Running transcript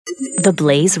The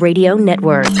Blaze Radio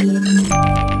Network.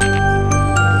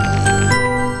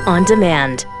 On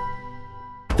demand.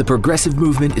 The progressive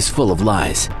movement is full of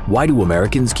lies. Why do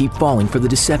Americans keep falling for the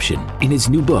deception? In his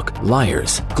new book,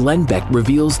 Liars, Glenn Beck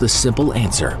reveals the simple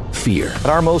answer: fear. At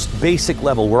our most basic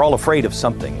level, we're all afraid of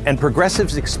something, and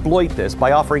progressives exploit this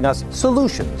by offering us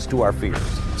solutions to our fears.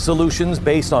 Solutions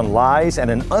based on lies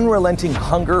and an unrelenting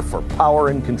hunger for power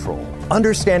and control.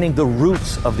 Understanding the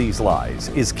roots of these lies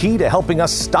is key to helping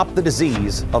us stop the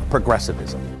disease of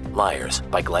progressivism. Liars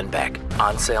by Glenn Beck.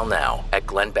 On sale now at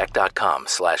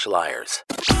glennbeck.com/liars.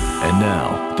 And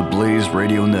now, the Blaze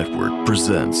Radio Network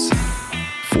presents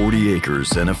 40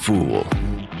 Acres and a Fool.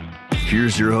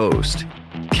 Here's your host,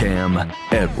 Cam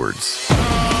Edwards.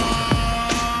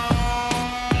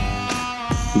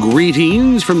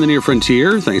 Greetings from the near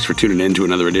frontier. Thanks for tuning in to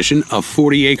another edition of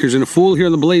 40 Acres and a Fool here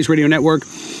on the Blaze Radio Network.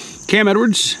 Cam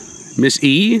Edwards, Miss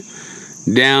E,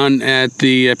 down at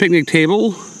the picnic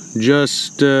table,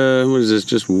 just,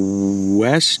 just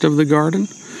west of the garden?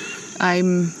 I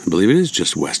believe it is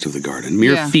just west of the garden.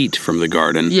 Mere feet from the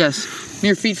garden. Yes,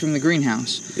 mere feet from the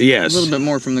greenhouse. Yes. A little bit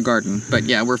more from the garden, but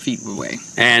yeah, we're feet away.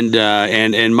 And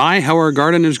how our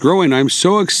garden is growing. I'm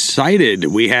so excited.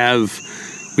 We have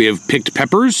picked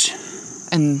peppers.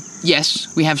 And yes,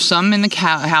 we have some in the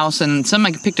house, and some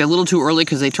I picked a little too early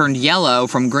because they turned yellow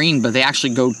from green, but they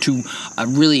actually go to a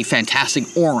really fantastic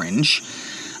orange.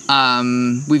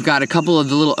 We've got a couple of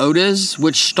the little otas,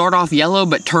 which start off yellow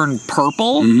but turn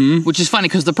purple, which is funny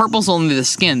because the purple's only the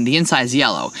skin, the inside's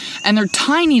yellow. And they're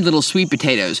tiny little sweet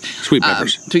potatoes. Sweet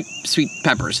peppers. Sweet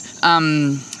peppers.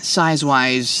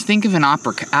 Size-wise, think of an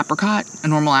apricot, a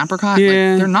normal apricot. Yeah.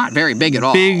 Like, they're not very big at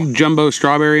all. Big jumbo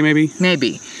strawberry, maybe?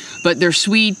 Maybe. But they're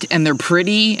sweet, and they're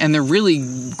pretty, and they're really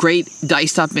great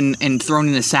diced up and thrown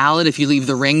in a salad if you leave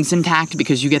the rings intact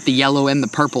because you get the yellow and the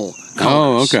purple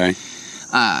colors. Oh, okay.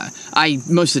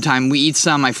 Most of the time, we eat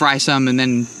some, I fry some, and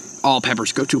then all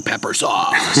peppers go to pepper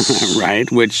sauce.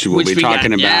 Right, which we'll be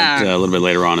talking about a little bit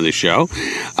later on in the show.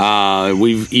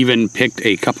 We've even picked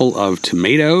a couple of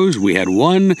tomatoes. We had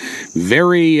one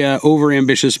very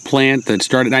overambitious plant that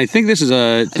started, and I think this is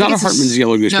it's not a Hartman's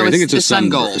yellow gooseberry. I think it's a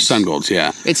Sungolds. Sungolds,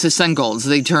 yeah. It's the Sungolds.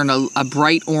 They turn a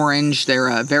bright orange.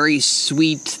 They're very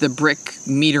sweet. The brick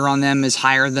meter on them is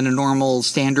higher than a normal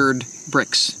standard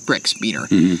bricks meter.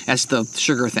 That's the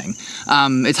sugar thing.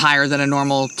 It's higher than a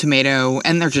normal tomato,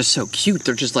 and they're just so cute.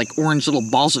 They're just like orange little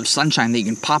balls of sunshine that you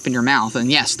can pop in your mouth.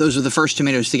 And yes, those are the first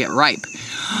tomatoes to get ripe.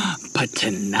 But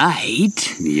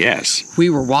tonight, yes, we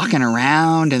were walking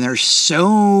around, and there's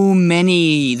so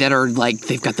many that are like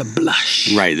they've got the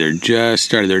blush. Right, they're just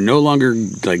started. They're no longer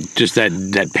like just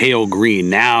that pale green.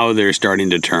 Now they're starting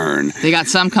to turn. They got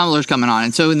some colors coming on,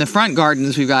 and so in the front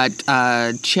gardens we've got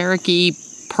Cherokee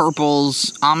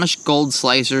purples, Amish gold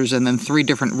slicers, and then 3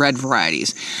 different red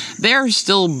varieties. They're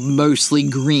still mostly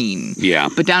green. Yeah.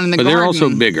 But down in the garden... But they're also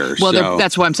bigger. Well,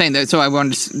 that's what I'm saying. So I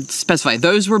wanted to specify.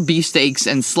 Those were beefsteaks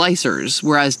and slicers,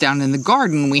 whereas down in the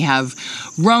garden we have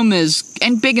Romas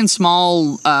and big and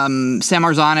small San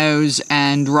Marzanos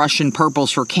and Russian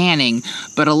purples for canning,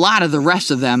 but a lot of the rest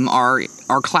of them are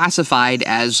classified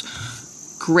as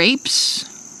grapes,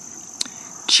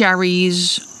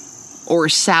 cherries, or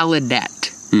saladette.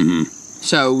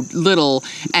 So little,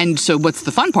 and so what's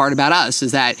the fun part about us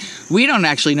is that we don't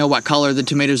actually know what color the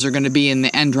tomatoes are going to be in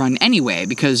the end run anyway,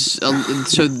 because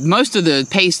so most of the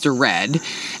paste are red,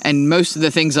 and most of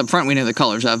the things up front we know the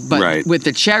colors of. But with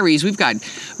the cherries, we've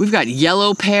got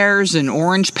yellow pears and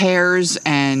orange pears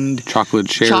and chocolate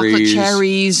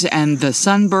cherries and the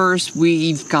sunburst.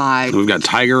 We've got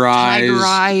tiger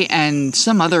eye and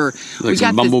some other. Like we've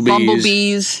got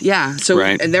bumblebees. Yeah. So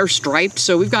and they're striped.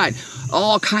 So we've got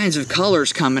all kinds of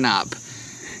colors coming up.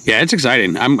 Yeah, it's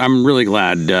exciting. I'm really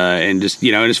glad, and just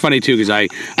and it's funny too because I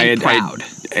had proud.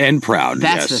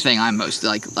 That's the thing I'm most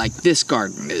like this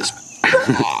garden is.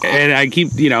 And I keep,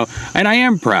 and I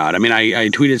am proud. I mean, I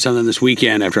tweeted something this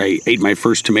weekend after I ate my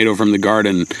first tomato from the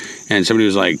garden, and somebody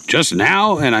was like, just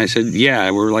now? And I said, yeah,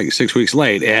 we're like 6 weeks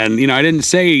late. And, I didn't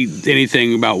say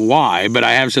anything about why, but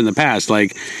I have said in the past,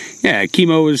 like, yeah,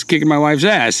 chemo was kicking my wife's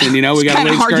ass, and, we got a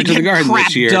late start to the garden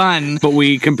this year. Done. But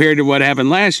we compared to what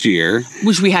happened last year.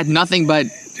 Which we had nothing but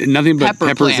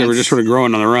peppers plants that were just sort of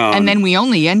growing on their own. And then we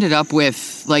only ended up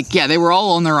with, they were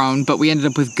all on their own, but we ended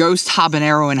up with ghost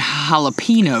habanero and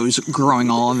jalapenos growing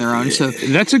all on their own. So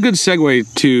that's a good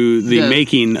segue to the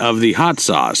making of the hot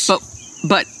sauce.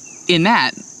 But in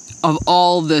that, of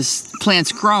all the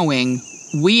plants growing,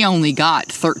 we only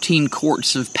got 13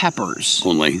 quarts of peppers.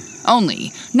 Only.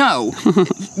 Only. No,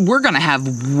 we're going to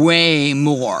have way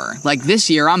more. Like this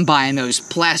year, I'm buying those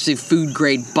plastic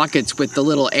food-grade buckets with the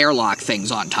little airlock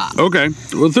things on top. Okay.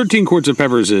 Well, 13 quarts of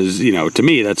peppers is, to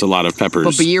me, that's a lot of peppers.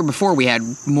 But the year before, we had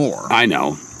more. I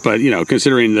know. But,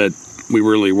 considering that we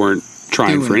really weren't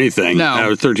trying for anything,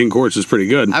 13 quarts is pretty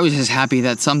good. I was just happy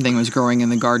that something was growing in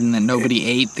the garden that nobody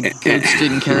ate. The goats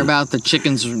didn't care about. The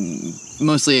chickens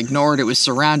mostly ignored. It was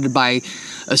surrounded by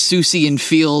a Seussian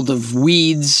field of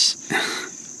weeds.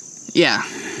 Yeah,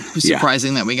 it was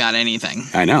surprising that we got anything.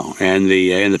 I know, and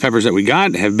the peppers that we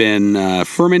got have been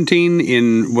fermenting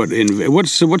in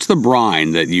what's the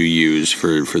brine that you use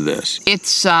for this?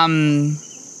 It's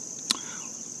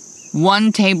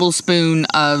 1 tablespoon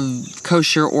of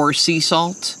kosher or sea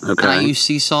salt. Okay. And I use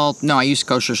sea salt. No, I used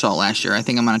kosher salt last year. I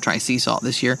think I'm going to try sea salt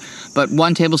this year. But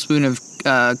 1 tablespoon of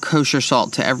kosher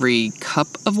salt to every cup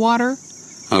of water.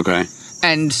 Okay.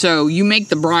 And so you make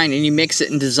the brine and you mix it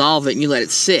and dissolve it and you let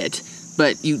it sit.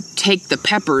 But you take the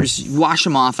peppers, wash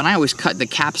them off, and I always cut the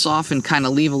caps off and kind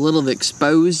of leave a little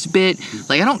exposed bit.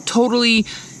 Like I don't totally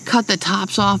cut the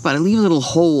tops off, but I leave little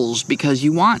holes because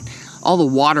you want all the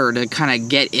water to kind of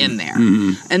get in there.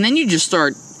 Mm-hmm. And then you just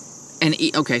start and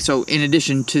eat. Okay, so in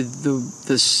addition to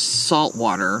the salt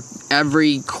water,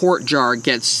 every quart jar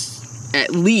gets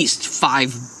at least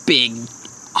 5 big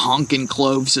honkin'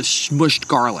 cloves of smushed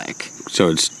garlic. So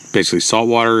it's basically salt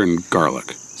water and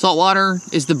garlic. Salt water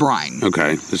is the brine.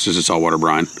 Okay, it's just a saltwater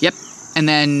brine. Yep. And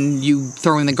then you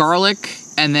throw in the garlic,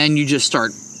 and then you just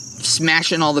start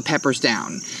smashing all the peppers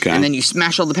down. Okay. And then you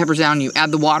smash all the peppers down, you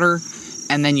add the water,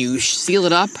 and then you seal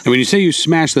it up. And when you say you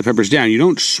smash the peppers down, you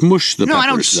don't smush the peppers, No, I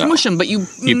don't smush them, but you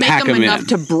make pack them enough in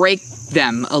to break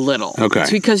them a little. Okay.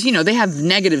 It's because, they have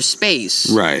negative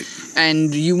space. Right.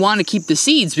 And you want to keep the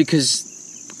seeds because,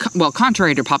 well,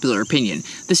 contrary to popular opinion,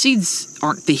 the seeds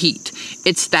aren't the heat.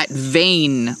 It's that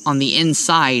vein on the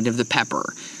inside of the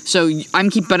pepper. So I'm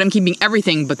keeping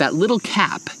everything but that little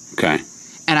cap. Okay.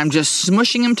 And I'm just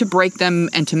smushing them to break them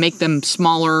and to make them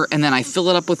smaller, and then I fill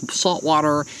it up with salt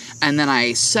water, and then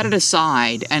I set it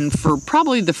aside, and for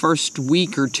probably the first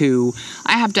week or two,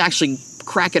 I have to actually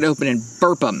crack it open and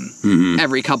burp them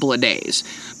every couple of days.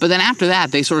 But then after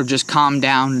that, they sort of just calm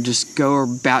down and just go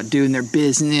about doing their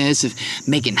business of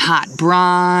making hot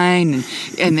brine,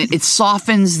 and it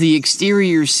softens the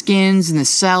exterior skins and the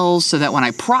cells so that when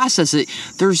I process it,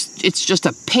 it's just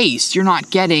a paste. You're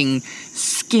not getting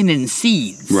skin and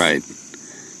seeds. Right.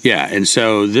 Yeah, and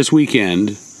so this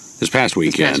past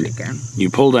weekend, you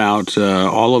pulled out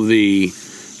all of the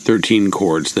 13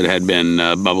 quarts that had been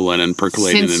bubbling and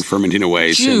percolating and fermenting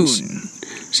away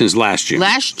since last June.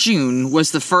 Last June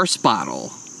was the first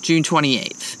bottle, June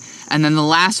 28th. And then the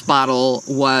last bottle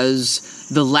was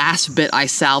the last bit I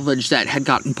salvaged that had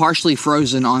gotten partially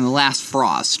frozen on the last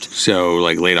frost. So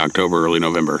like late October, early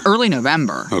November? Early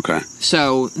November. Okay.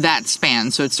 So that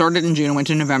span. So it started in June and went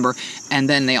to November. And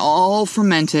then they all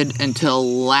fermented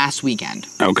until last weekend.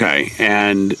 Okay.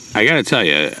 And I got to tell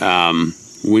you,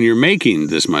 when you're making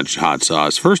this much hot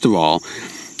sauce, first of all,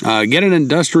 get an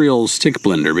industrial stick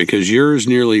blender because yours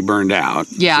nearly burned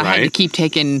out. Yeah, right? I had to keep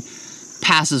taking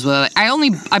passes with it.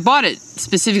 I bought it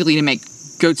specifically to make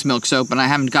goat's milk soap, and I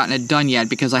haven't gotten it done yet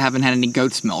because I haven't had any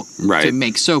goat's milk to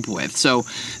make soap with. So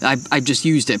I just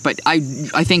used it. But I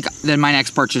think that my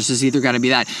next purchase is either got to be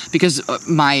that because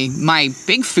my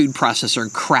big food processor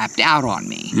crapped out on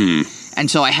me.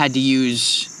 And so I had to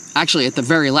use... Actually, at the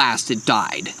very last, it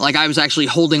died. Like, I was actually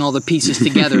holding all the pieces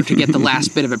together to get the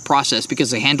last bit of it processed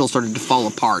because the handle started to fall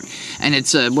apart. And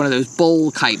it's one of those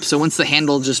bowl types. So once the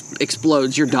handle just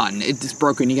explodes, you're done. It's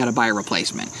broken. You got to buy a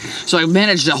replacement. So I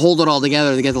managed to hold it all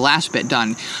together to get the last bit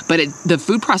done. But the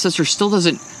food processor still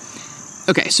doesn't...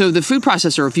 Okay, so the food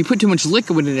processor, if you put too much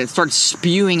liquid in it, it starts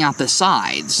spewing out the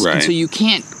sides. Right. And so you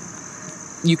can't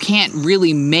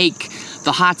really make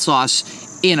the hot sauce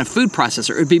in a food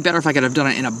processor. It would be better if I could have done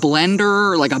it in a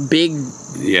blender, like a big...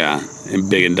 Yeah, and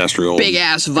big industrial...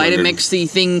 Big-ass Vitamixy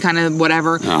thing, kind of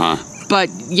whatever. Uh-huh. But,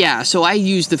 yeah, so I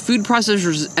used the food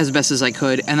processors as best as I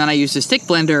could, and then I used a stick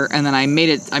blender, and then I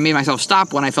made myself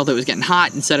stop when I felt it was getting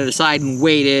hot and set it aside and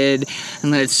waited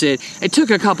and let it sit. It took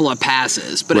a couple of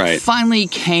passes, but it finally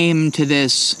came to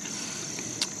this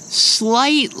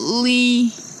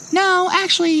slightly... No,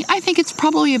 actually, I think it's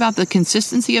probably about the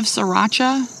consistency of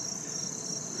sriracha.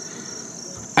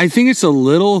 I think it's a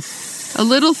little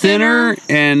thinner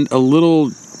and a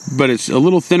little but it's a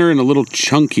little thinner and a little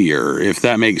chunkier, if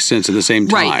that makes sense at the same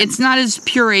time. Right. It's not as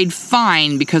pureed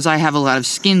fine because I have a lot of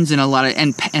skins and a lot of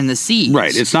and the seeds.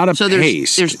 Right. It's not a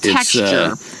paste. There's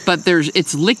texture, but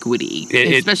it's liquidy.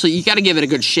 Especially, you got to give it a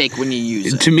good shake when you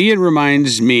use it. To me, it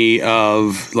reminds me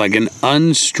of like an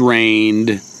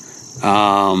unstrained.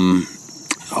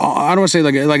 I don't want to say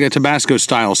like a Tabasco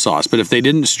style sauce, but if they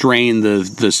didn't strain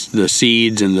the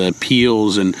seeds and the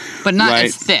peels but not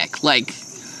as thick, like.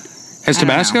 As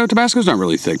Tabasco? Tabasco's not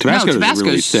really thick. Tabasco's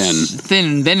really thin. Thin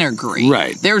and vinegary.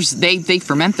 Right. They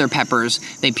ferment their peppers,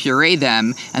 they puree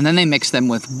them, and then they mix them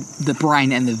with the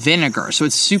brine and the vinegar. So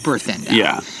it's super thin now.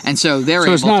 Yeah. And so they're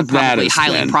able to probably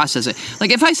highly process it.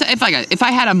 Like if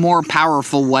I had a more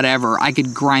powerful whatever, I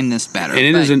could grind this better. And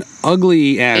it is an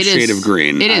ugly ass shade of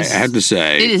green. I have to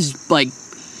say. It is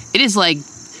like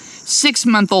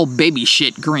 6-month-old baby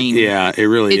shit green. Yeah, it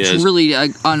really is. It's really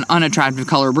an unattractive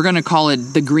color. We're going to call it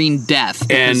the green death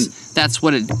because that's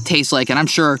what it tastes like. And I'm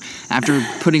sure after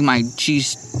putting my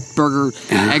cheeseburger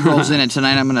egg rolls in it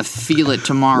tonight, I'm going to feel it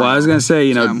tomorrow. Well, I was going to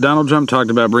say, Donald Trump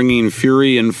talked about bringing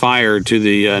fury and fire to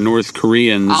the North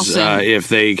Koreans if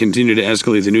they continue to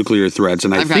escalate the nuclear threats.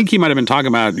 And I think he might have been talking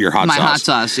about your hot sauce. My hot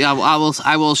sauce. Yeah,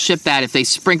 I will ship that. If they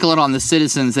sprinkle it on the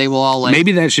citizens, they will all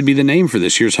Maybe that should be the name for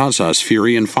this year's hot sauce,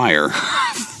 Fury and Fire.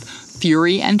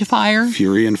 Fury and Fire?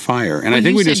 Fury and Fire. And I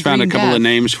think we just found a couple of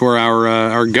names for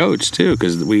our goats, too,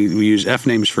 because we use F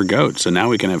names for goats. So now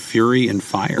we can have Fury and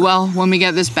Fire. Well, when we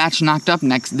get this batch knocked up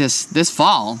this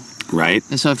fall. Right.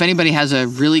 So if anybody has a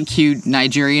really cute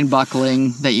Nigerian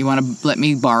buckling that you want to let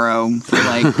me borrow for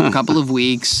like a couple of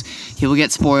weeks, he will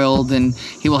get spoiled and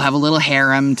he will have a little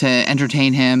harem to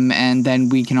entertain him, and then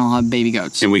we can all have baby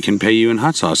goats. And we can pay you in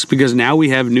hot sauce because now we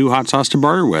have new hot sauce to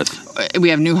barter with. We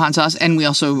have new hot sauce, and we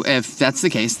also, if that's the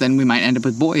case, then we might end up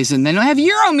with boys, and then we'll have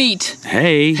Euro meat.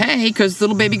 Hey, because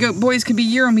little baby goat boys can be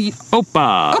Euro meat.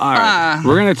 Opa! All right,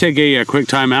 we're gonna take a quick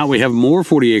time out. We have more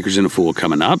 40 Acres and a Fool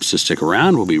coming up, so stick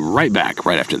around. We'll be right back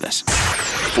right after this.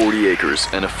 40 Acres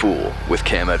and a Fool with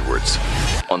Cam Edwards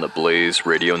on the Blaze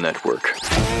Radio Network.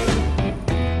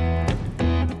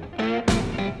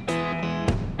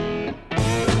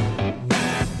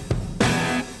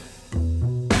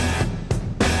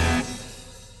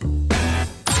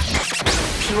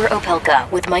 Pure Opelka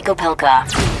with Mike Opelka.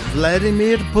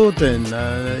 Vladimir Putin,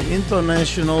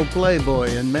 international playboy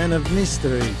and man of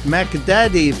mystery. Mac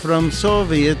Daddy from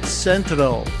Soviet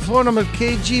Central. Former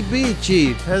KGB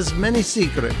chief, has many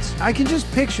secrets. I can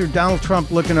just picture Donald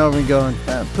Trump looking over and going,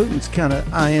 Putin's kind of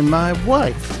eyeing my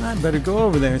wife. I better go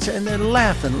over there. And they're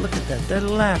laughing. Look at that. They're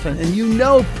laughing. And you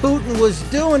know Putin was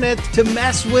doing it to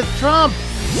mess with Trump.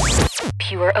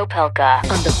 Pure Opelka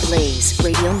on the Blaze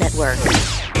Radio Network.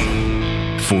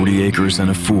 40 Acres and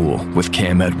a Fool with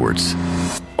Cam Edwards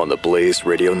on the Blaze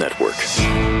Radio Network.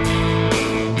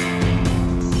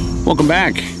 Welcome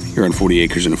back. Here on 40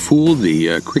 Acres and a Fool,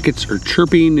 the crickets are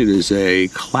chirping. It is a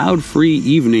cloud-free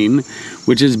evening,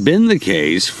 which has been the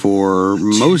case for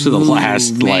most of the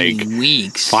last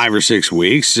weeks. 5 or 6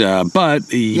 weeks.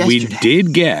 But we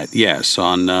did get,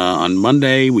 on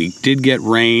Monday, we did get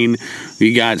rain.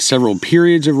 We got several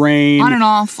periods of rain. On and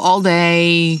off all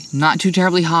day, not too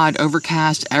terribly hot,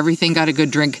 overcast, everything got a good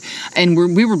drink. And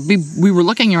we were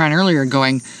looking around earlier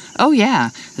going, oh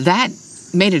yeah, that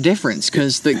made a difference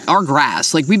because our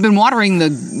grass, like we've been watering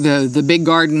the big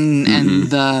garden and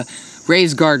the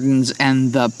raised gardens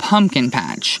and the pumpkin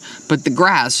patch, but the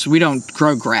grass, we don't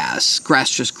grow grass. Grass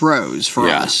just grows for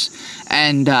us.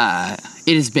 And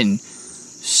it has been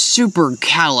super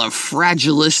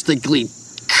califragilistically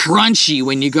crunchy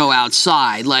when you go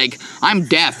outside. Like, I'm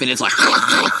deaf and it's like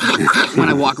when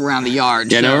I walk around the yard.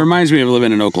 Yeah, no, it reminds me of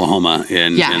living in Oklahoma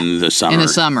in the summer. In the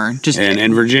summer.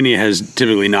 And Virginia has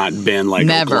typically not been like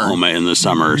Oklahoma in the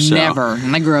summer. So. Never.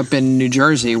 And I grew up in New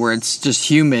Jersey where it's just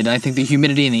humid. I think the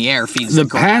humidity in the air feeds the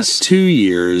grass. The past 2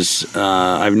 years,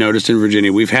 I've noticed in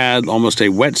Virginia, we've had almost a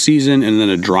wet season and then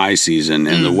a dry season.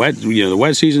 And the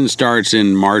wet season starts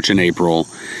in March and April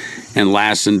and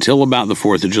lasts until about the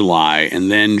 4th of July.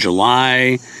 And then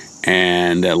July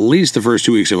and at least the first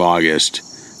 2 weeks of August,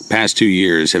 past 2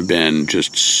 years, have been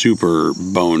just super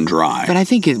bone dry. But I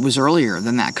think it was earlier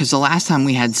than that, because the last time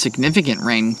we had significant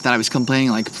rain that I was complaining,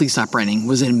 like, please stop raining,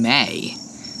 was in May.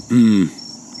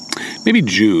 Maybe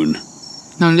June.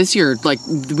 No, this year, like,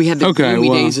 we had the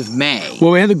gloomy days of May.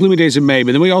 Well, we had the gloomy days of May,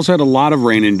 but then we also had a lot of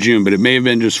rain in June, but it may have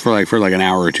been just for an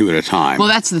hour or two at a time. Well,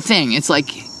 that's the thing. It's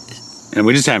like... And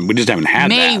we just haven't had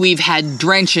May, that. we've had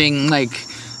drenching, like,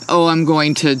 I'm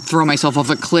going to throw myself off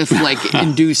a cliff, like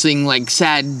inducing like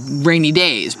sad rainy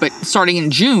days. But starting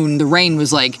in June, the rain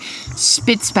was like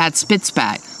spit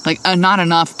spat, like not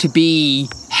enough to be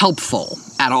helpful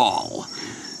at all.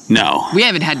 No. We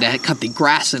haven't had to cut the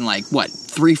grass in like,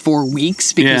 3-4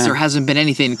 weeks because there hasn't been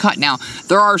anything to cut. Now,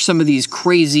 there are some of these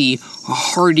crazy,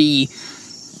 hardy,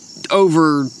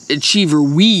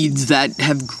 overachiever weeds that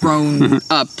have grown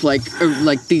up like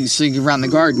these around the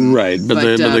garden. Right, but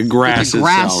the grass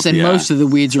itself, and most of the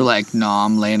weeds are like, no,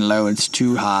 I'm laying low, it's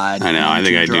too hot. I know, I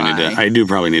think I do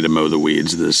probably need to mow the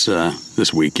weeds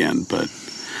this weekend, but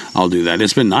I'll do that.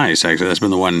 It's been nice, actually. That's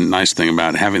been the one nice thing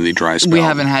about having the dry spell. We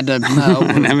haven't had to mow.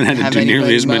 And haven't had to do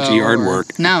nearly as much yard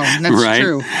work. No, that's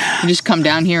true. You just come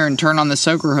down here and turn on the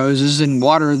soaker hoses and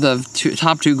water the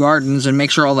top 2 gardens and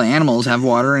make sure all the animals have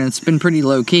water, and it's been pretty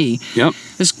low-key. Yep.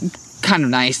 It's kind of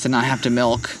nice to not have to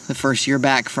milk the first year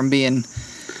back from being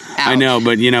out. I know,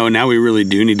 but, now we really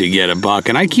do need to get a buck.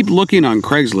 And I keep looking on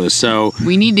Craigslist, so...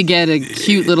 We need to get a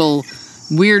cute little,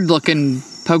 weird-looking,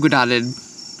 polka-dotted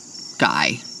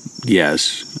guy.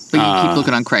 Yes. But you keep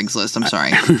looking on Craigslist. I'm sorry.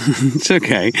 It's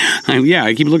okay.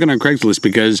 I keep looking on Craigslist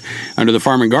because under the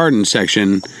farm and garden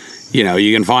section,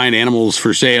 you can find animals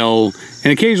for sale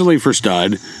and occasionally for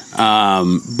stud.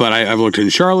 But I've looked in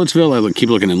Charlottesville. I keep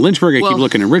looking in Lynchburg. I keep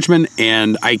looking in Richmond.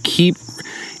 And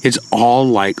it's all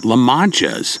like La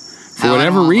Manchas. For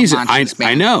whatever reason,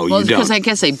 I know well, you don't. Because I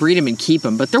guess they breed them and keep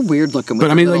them, but they're weird looking.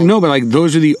 But I mean,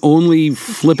 those are the only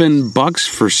flippin' bucks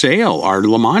for sale are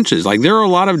La Manchas. Like, there are a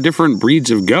lot of different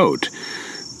breeds of goat,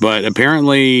 but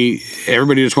apparently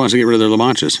everybody just wants to get rid of their La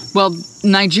Manchas. Well,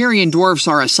 Nigerian dwarfs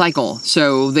are a cycle,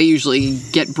 so they usually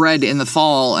get bred in the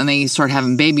fall and they start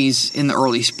having babies in the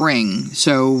early spring.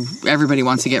 So everybody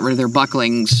wants to get rid of their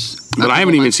bucklings. But I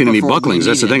haven't even seen any bucklings.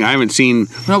 That's the thing. I haven't seen...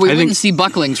 No, we wouldn't see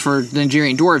bucklings for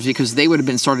Nigerian dwarves because they would have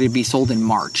been started to be sold in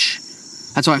March.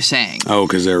 That's what I'm saying. Oh,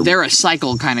 because they're a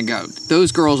cycle kind of goat.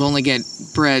 Those girls only get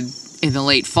bred in the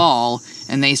late fall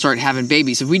and they start having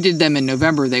babies. If we did them in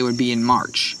November, they would be in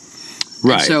March.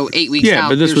 Right. And so 8 weeks out, yeah,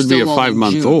 but this would be a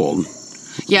 5-month-old.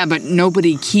 Yeah, but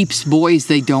nobody keeps boys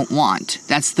they don't want.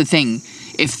 That's the thing.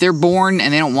 If they're born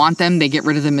and they don't want them, they get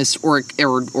rid of them or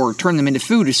turn them into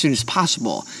food as soon as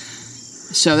possible.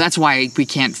 So that's why we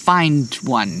can't find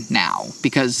one now,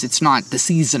 because it's not the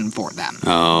season for them.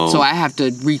 Oh. So I have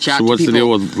to reach out to people. So what's the deal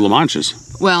with La Manchas?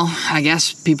 Well, I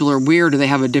guess people are weird or they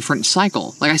have a different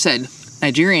cycle. Like I said,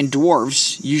 Nigerian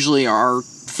dwarfs usually are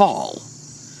fall.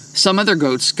 Some other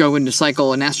goats go into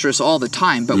cycle and estrus all the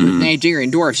time, but with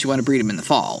Nigerian dwarfs, you want to breed them in the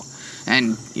fall.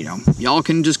 And, y'all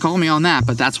can just call me on that,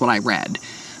 but that's what I read.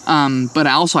 But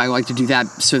I like to do that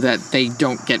so that they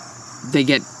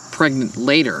get pregnant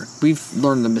later. We've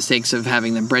learned the mistakes of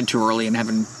having them bred too early and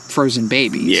having frozen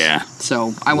babies. Yeah.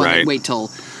 So I want to wait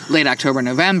till late October,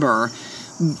 November.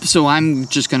 So I'm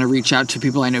just going to reach out to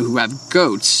people I know who have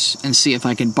goats and see if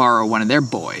I can borrow one of their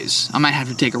boys. I might have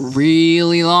to take a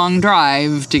really long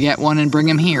drive to get one and bring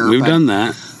him here. We've done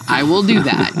that. I will do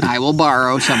that. I will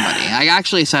borrow somebody. I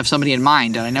actually have somebody in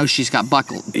mind, and I know she's got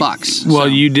bucks. Well,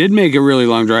 you did make a really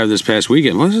long drive this past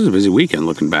weekend. Well, this was a busy weekend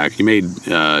looking back. You made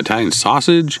Italian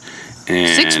sausage.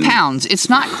 And 6 pounds. It's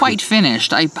not quite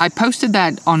finished. I posted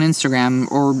that on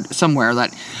Instagram or somewhere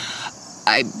that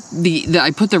I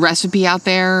put the recipe out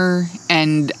there,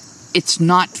 and it's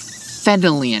not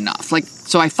federally enough.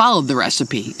 So I followed the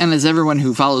recipe, and as everyone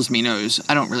who follows me knows,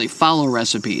 I don't really follow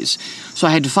recipes. So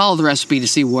I had to follow the recipe to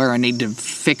see where I need to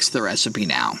fix the recipe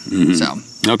now. So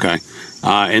okay,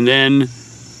 and then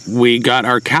we got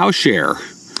our cow share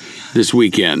this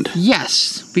weekend.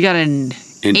 Yes, we got an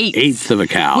eighth of a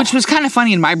cow, which was kind of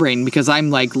funny in my brain because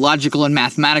I'm like logical and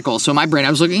mathematical. So my brain, I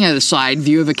was looking at a side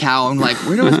view of a cow. I'm like,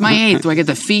 where's my eighth? Do I get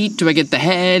the feet? Do I get the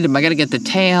head? Am I gonna get the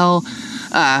tail?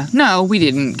 No, we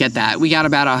didn't get that. We got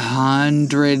about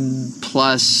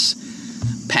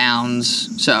 100+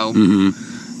 pounds. So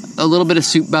a little bit of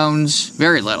soup bones,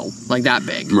 very little, like that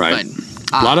big. Right.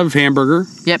 But, a lot of hamburger.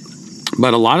 Yep.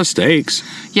 But a lot of steaks.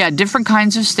 Yeah, different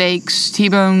kinds of steaks,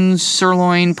 T-bones,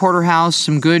 sirloin, porterhouse,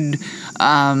 some good,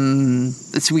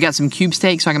 so we got some cube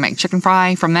steak so I can make chicken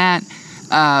fry from that.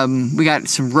 We got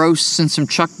some roasts and some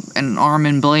chuck and arm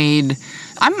and blade.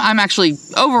 I'm actually,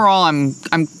 overall, I'm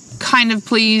kind of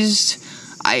pleased.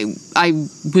 I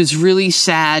was really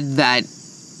sad that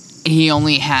he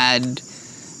only had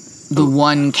the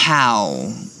one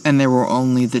cow and there were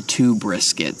only the 2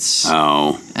 briskets.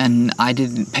 Oh. And I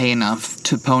didn't pay enough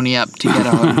to pony up to get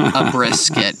a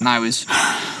brisket. And I was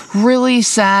really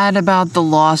sad about the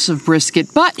loss of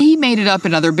brisket, but he made it up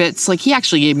in other bits. Like, he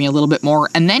actually gave me a little bit more,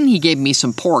 and then he gave me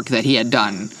some pork that he had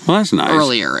done that's nice.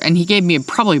 earlier, and he gave me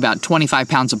probably about 25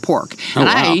 pounds of pork. Oh,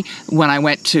 and when I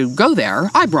went to go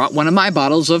there, I brought one of my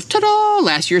bottles of,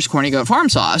 last year's Corny Goat Farm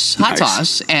sauce, hot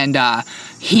sauce, and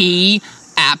he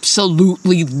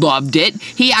absolutely loved it.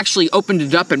 He actually opened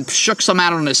it up and shook some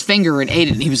out on his finger and ate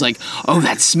it, and he was like,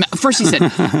 first he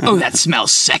said, "Oh, that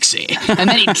smells sexy," and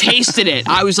then he tasted it.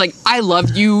 I was like, "I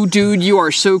love you, dude. You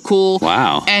are so cool."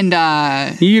 Wow. And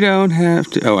you don't have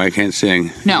to. Oh, I can't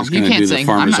sing. No, you can't do sing. The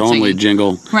Farmers I'm not Only singing.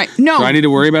 jingle. Right. No. Do I need to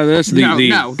worry about this? No.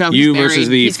 You He's versus married.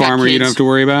 the He's got farmer. You don't kids. have to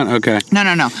worry about. Okay.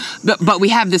 No. But we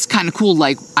have this kind of cool,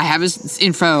 like, I have his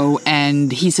info,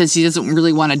 and he says he doesn't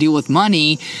really want to deal with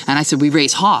money, and I said, we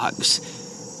raise hogs.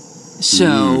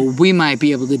 So we might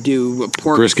be able to do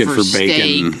pork Brisket for steak,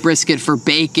 bacon. brisket for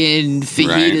bacon,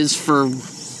 fajitas for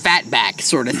fatback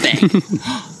sort of thing.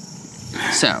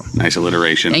 So Nice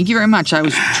alliteration. thank you very much. I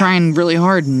was trying really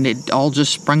hard, and it all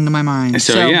just sprung to my mind.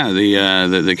 So yeah,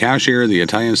 the cow share, the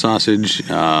Italian sausage,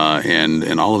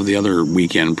 and all of the other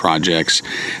weekend projects,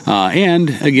 and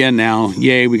again now,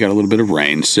 yay, we got a little bit of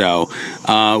rain. So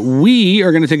we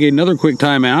are going to take another quick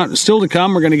time out. Still to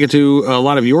come, we're going to get to a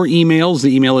lot of your emails.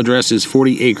 The email address is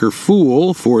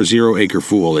 40acrefool,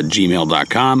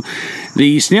 40acrefool@gmail.com.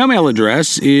 The snail mail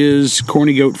address is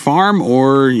Corny Goat Farm,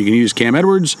 or you can use Cam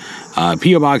Edwards,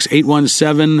 P.O. Box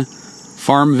 817,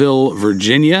 Farmville,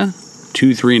 Virginia,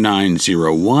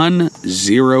 23901,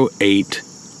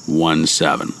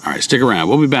 0817. All right, stick around.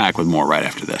 We'll be back with more right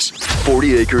after this.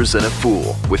 40 Acres and a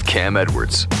Fool with Cam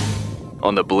Edwards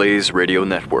on the Blaze Radio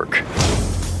Network.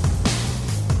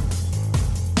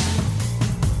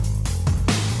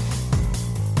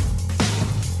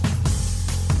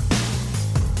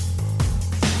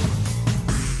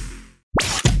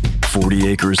 "40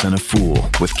 Acres and a Fool"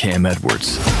 with Cam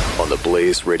Edwards on the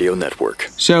Blaze Radio Network.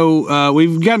 So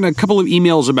we've gotten a couple of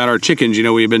emails about our chickens. You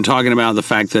know, we've been talking about the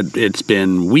fact that it's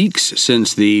been weeks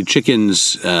since the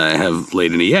chickens have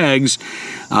laid any eggs.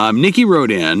 Nikki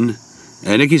wrote in,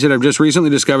 and Nikki said, "I've just recently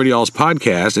discovered y'all's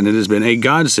podcast, and it has been a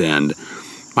godsend.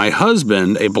 My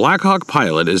husband, a Black Hawk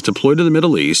pilot, is deployed to the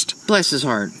Middle East." Bless his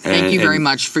heart. Thank you very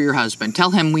much for your husband.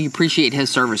 Tell him we appreciate his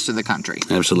service to the country.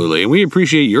 Absolutely. And we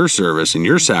appreciate your service and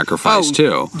your sacrifice,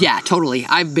 too. Yeah, totally.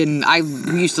 I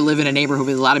used to live in a neighborhood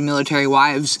with a lot of military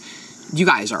wives. You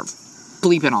guys are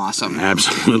bleeping awesome.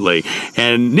 Absolutely.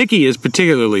 And Nikki is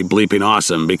particularly bleeping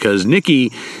awesome because Nikki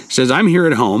says, "I'm here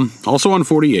at home, also on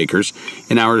 40 acres,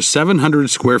 in our 700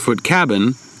 square foot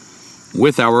cabin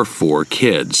with our 4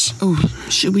 kids." Oh,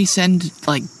 should we send,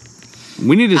 like,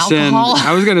 we need to alcohol? send,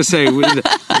 I was going to say,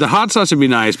 the hot sauce would be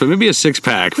nice, but maybe a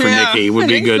 6-pack for Nikki would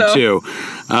be good, too.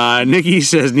 Nikki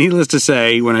says, "Needless to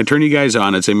say, when I turn you guys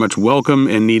on, it's a much welcome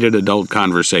and needed adult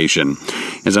conversation.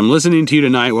 As I'm listening to you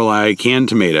tonight while I can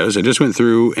tomatoes, I just went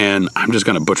through, and I'm just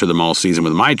going to butcher them all season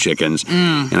with my chickens,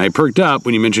 and I perked up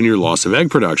when you mentioned your loss of egg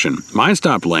production. Mine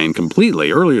stopped laying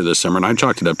completely earlier this summer, and I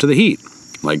chalked it up to the heat,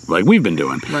 like we've been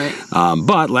doing. Right.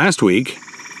 But last week,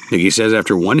 Nikki says,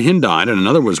 after one hen died and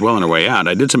another was well on her way out,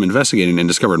 I did some investigating and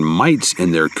discovered mites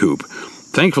in their coop.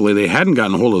 Thankfully, they hadn't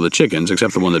gotten hold of the chickens,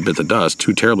 except the one that bit the dust,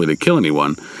 too terribly to kill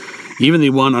anyone. Even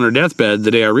the one on her deathbed,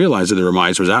 the day I realized that there were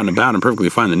mites, was out and about and perfectly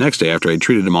fine the next day after I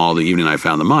treated them all the evening I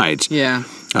found the mites." Yeah.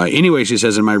 Anyway, she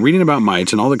says, "In my reading about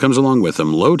mites and all that comes along with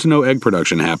them, low to no egg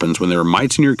production happens when there are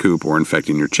mites in your coop or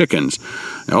infecting your chickens.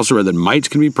 I also read that mites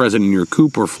can be present in your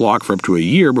coop or flock for up to a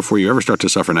year before you ever start to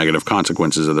suffer negative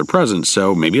consequences of their presence.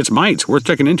 So maybe it's mites. Worth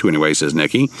checking into anyway," says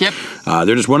Nikki. Yep.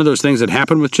 They're just one of those things that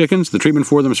happen with chickens. The treatment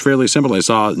for them is fairly simple. I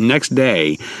saw next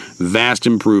day, vast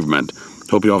improvement.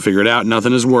 Hope you all figure it out.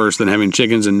 Nothing is worse than having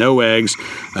chickens and no eggs.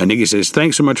 Nikki says,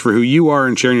 "Thanks so much for who you are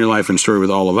and sharing your life and story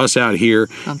with all of us out here.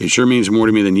 It sure means more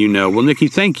to me than you know." Well, Nikki,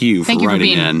 thank you for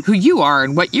writing in. Who you are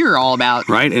and what you're all about.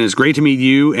 Right, and it's great to meet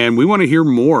you, and we want to hear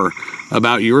more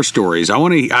about your stories. I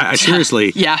want to, I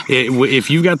seriously, Yeah.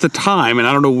 If you've got the time, and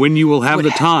I don't know when you will have the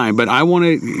time, but I want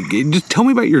to, just tell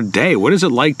me about your day. What is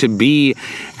it like to be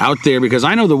out there? Because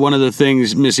I know that one of the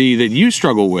things, Missy, that you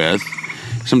struggle with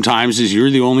sometimes is you're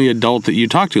the only adult that you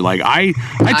talk to. Like I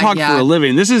talk for a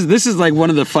living. This is like one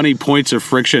of the funny points of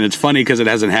friction. It's funny because it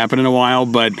hasn't happened in a while,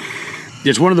 but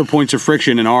it's one of the points of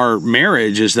friction in our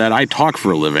marriage is that I talk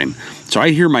for a living. So I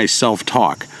hear myself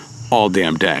talk all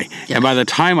damn day. Yeah. And by the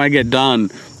time I get done,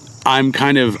 I've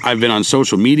been on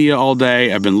social media all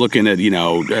day. I've been looking at,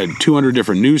 200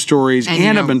 different news stories,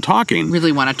 and I've been talking.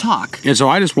 Really want to talk. And so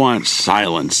I just want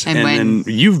silence. And then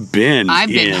you've been I've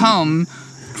been home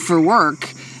for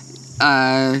work.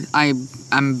 I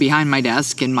I'm behind my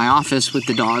desk in my office with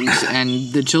the dogs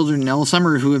and the children all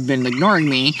summer who have been ignoring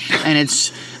me, and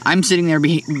I'm sitting there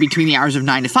between the hours of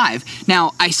 9 to 5.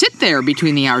 Now, I sit there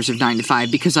between the hours of 9 to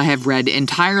 5 because I have read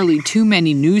entirely too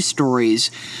many news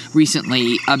stories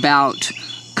recently about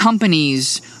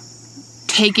companies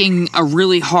taking a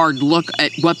really hard look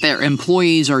at what their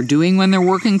employees are doing when they're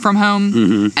working from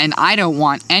home, and I don't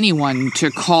want anyone to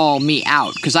call me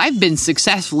out because I've been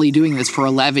successfully doing this for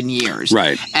 11 years.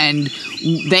 Right. And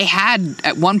they had,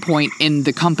 at one point in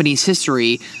the company's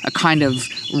history, a kind of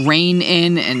rein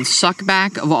in and suck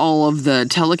back of all of the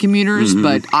telecommuters,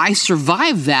 but I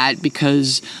survived that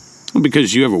because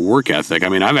you have a work ethic. I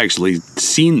mean, I've actually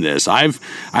seen this. I've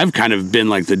kind of been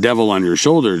like the devil on your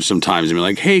shoulders sometimes and be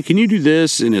like, hey, can you do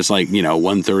this? And it's like,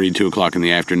 1:30, 2 o'clock in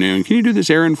the afternoon. Can you do this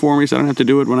errand for me so I don't have to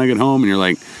do it when I get home? And you're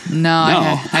like, no.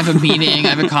 I have a meeting. I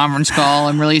have a conference call.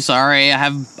 I'm really sorry. I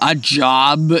have a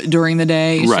job during the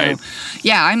day. Right. So,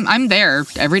 yeah, I'm there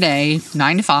every day,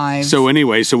 9 to 5. So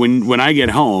anyway, when I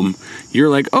get home, you're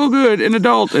like, oh, good, an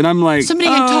adult. And I'm like, somebody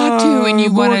to talk to and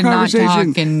you want to not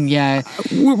talk. And yeah.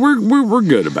 We're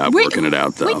good about working it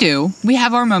out, though. We do. We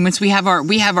have our moments. We have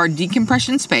our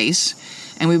decompression space,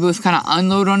 and we both kind of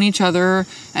unload on each other.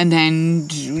 And then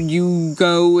you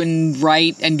go and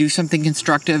write and do something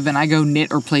constructive, and I go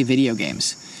knit or play video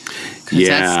games.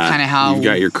 Yeah, that's kind of how you've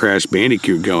got your Crash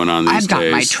Bandicoot going on these days.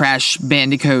 I've got my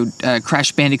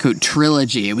Crash Bandicoot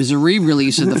trilogy. It was a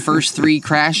re-release of the first 3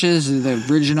 Crashes, the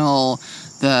original,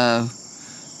 I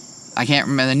can't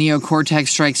remember, the Neo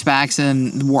Cortex Strikes Back,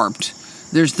 and Warped.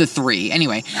 There's the 3.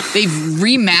 Anyway, they've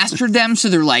remastered them so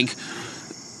they're like,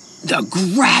 the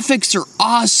graphics are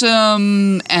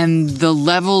awesome and the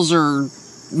levels are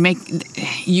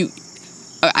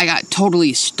I got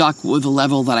totally stuck with a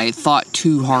level that I thought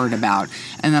too hard about.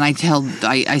 And then I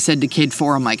said to Kid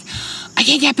 4, I'm like, I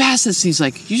can't get past this. And he's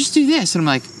like, you just do this. And I'm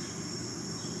like,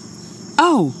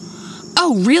 oh,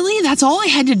 really? That's all I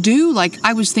had to do? Like,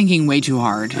 I was thinking way too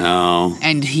hard. Oh.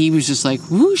 And he was just like,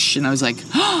 whoosh. And I was like,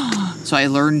 so I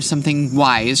learned something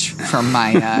wise from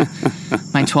my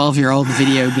my 12-year-old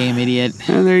video game idiot.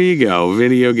 And there you go.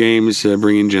 Video games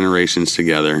bringing generations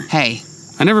together. Hey.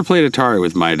 I never played Atari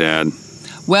with my dad.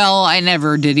 Well, I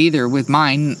never did either with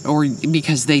mine, or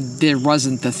because there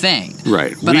wasn't the thing.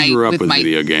 Right. But we grew up with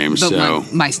video games, so.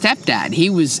 My stepdad, he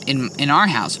was in our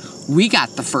house. We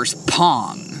got the first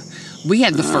Pong. We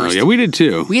had the first. Yeah, we did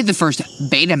too. We had the first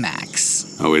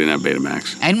Betamax. Oh, we didn't have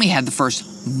Betamax. And we had the first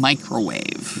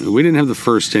microwave. We didn't have the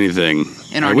first anything.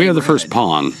 We had the first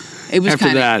Pong. It was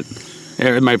after that.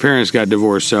 My parents got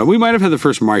divorced, so we might have had the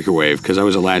first microwave because I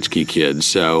was a latchkey kid.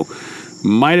 So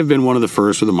might have been one of the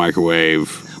first with a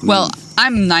microwave. Well,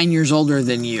 I'm 9 years older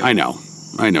than you. I know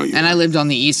you. And I lived on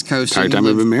the East Coast. Entire time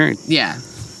I've been married. Yeah.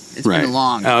 It's been a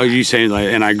long time. Oh, you saying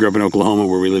and I grew up in Oklahoma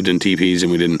where we lived in teepees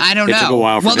and we didn't. I don't know. It took a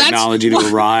while for technology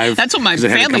to arrive. That's what my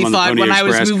family thought when I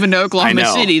was moving to Oklahoma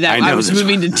City. That I was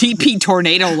moving to TP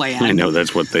Tornado Land. I know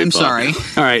that's what they thought. I'm sorry.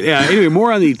 All right. Yeah. Anyway,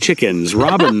 more on the chickens.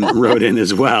 Robin wrote in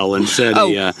as well and said.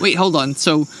 Wait, hold on.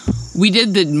 So we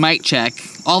did the mic check.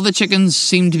 All the chickens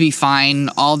seem to be fine.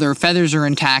 All their feathers are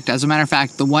intact. As a matter of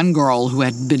fact, the one girl who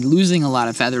had been losing a lot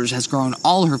of feathers has grown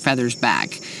all her feathers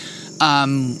back.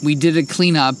 We did a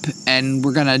cleanup, and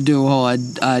we're gonna do a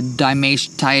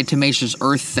diatomaceous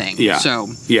earth thing. Yeah. So.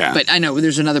 Yeah. But I know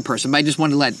there's another person. But I just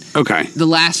wanted to let. Okay.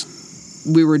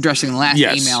 We were addressing the last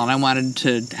email, and I wanted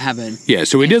to have a. Yeah.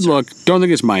 So we did look. Don't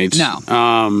think it's mites.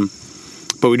 No.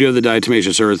 But we do have the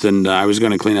diatomaceous earth, and I was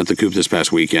going to clean out the coop this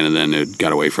past weekend, and then it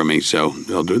got away from me, so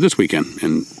I'll do it this weekend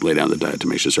and lay down the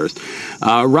diatomaceous earth.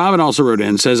 Robin also wrote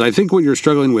in, says, I think what you're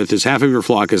struggling with is half of your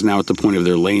flock is now at the point of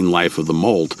their laying life of the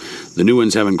molt. The new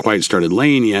ones haven't quite started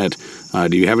laying yet.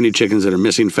 Do you have any chickens that are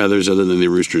missing feathers other than the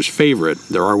rooster's favorite?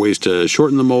 There are ways to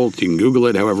shorten the molt. You can Google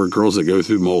it. However, girls that go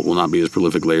through molt will not be as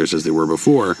prolific layers as they were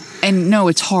before. And no,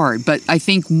 it's hard, but I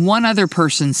think one other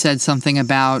person said something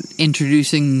about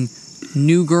introducing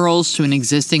new girls to an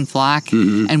existing flock,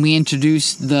 and we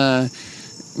introduced the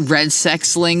red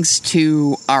sex links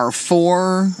to our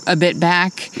 4 a bit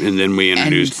back. And then we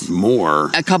introduced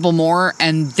a couple more,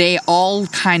 and they all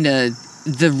kind of,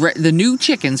 the new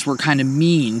chickens were kind of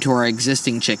mean to our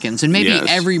existing chickens, and maybe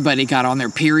everybody got on their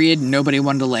period and nobody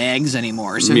wanted to lay eggs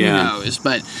anymore, so who knows.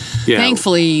 But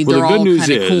thankfully, they're all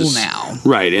kind of cool now.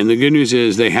 Right, and the good news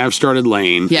is they have started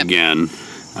laying again.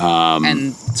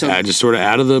 And so just sort of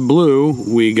out of the blue,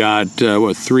 we got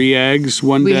 3 eggs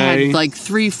one day. We had like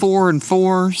 3, 4, and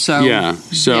 4.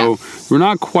 So we're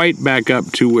not quite back up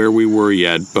to where we were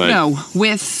yet, but no,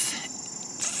 with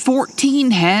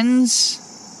 14 hens,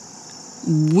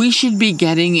 We should be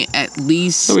getting at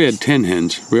least... So we had 10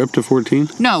 hens. We're up to 14?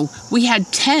 No, we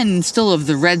had 10 still of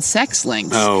the red sex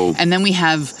lynx. Oh. And then we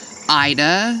have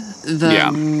Ida,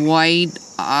 the white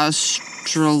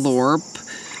Australorp,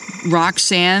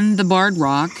 Roxanne, the barred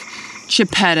rock,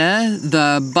 Chippetta,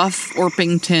 the buff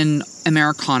Orpington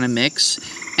Americana mix,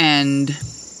 and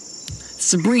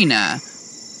Sabrina.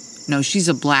 No, she's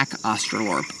a black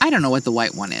Australorp. I don't know what the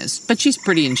white one is, but she's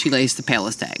pretty and she lays the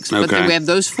palest eggs. But then we have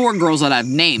those 4 girls that have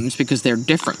names because they're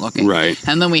different looking. Right.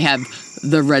 And then we have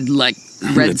the red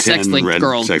sex link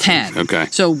girl, 10. Okay.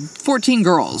 So 14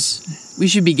 girls. We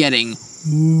should be getting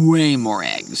way more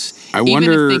eggs. I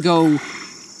wonder... Even if they go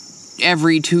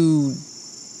every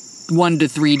 1 to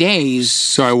 3 days.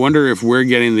 So I wonder if we're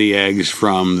getting the eggs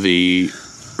from the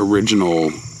original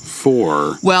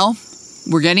 4. Well...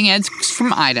 We're getting eggs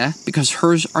from Ida because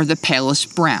hers are the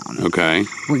palest brown. Okay.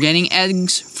 We're getting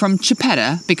eggs from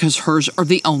Chippetta because hers are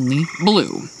the only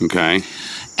blue. Okay.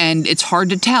 And it's hard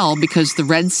to tell because the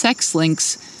red sex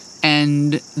lynx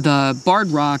and the barred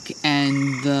rock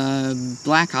and the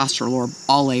black Australorp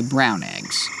all lay brown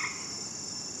eggs.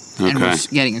 Okay. And we're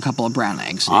getting a couple of brown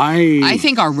eggs. I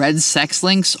think our red sex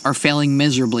lynx are failing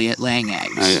miserably at laying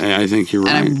eggs. I think you're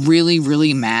right. And I'm really,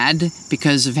 really mad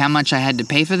because of how much I had to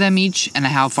pay for them each and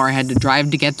how far I had to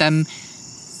drive to get them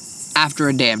after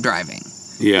a day of driving.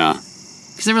 Yeah.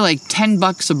 Because they were like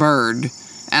 $10 a bird,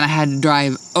 and I had to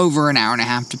drive over an hour and a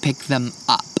half to pick them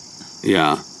up.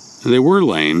 Yeah. They were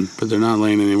laying, but they're not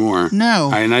laying anymore. No.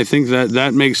 And I think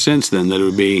that makes sense then, that it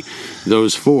would be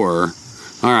those 4.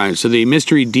 All right, so the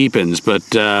mystery deepens,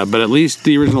 but at least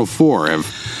the original 4 have.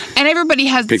 And everybody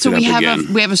has. Picked so it we up have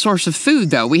again. we have a source of food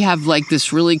though. We have like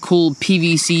this really cool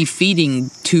PVC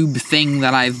feeding tube thing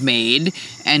that I've made,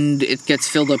 and it gets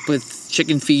filled up with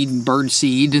chicken feed and bird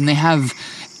seed, and they have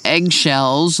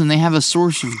eggshells, and they have a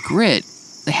source of grit.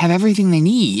 They have everything they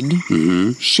need: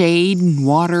 shade and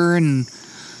water, and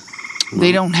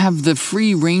they don't have the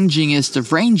free-rangingest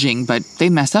of ranging, but they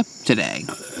messed up today.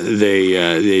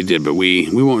 They did, but we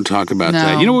won't talk about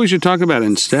that. You know what we should talk about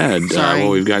instead? Sorry.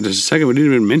 Well, we've got just a second. We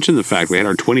didn't even mention the fact we had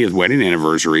our 20th wedding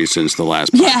anniversary since the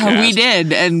last podcast. Yeah, we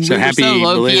did, and so we were happy so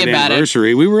low-key belated about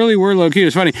anniversary. We really were low-key. It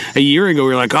was funny. A year ago,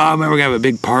 we were like, oh, man, we're going to have a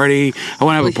big party. I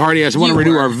want to have a party. I just want to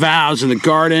renew our vows in the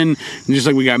garden. And just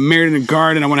like we got married in the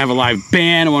garden, I want to have a live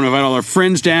band. I want to invite all our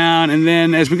friends down. And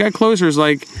then as we got closer, it's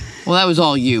like... Well, that was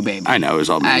all you, baby. I know, it was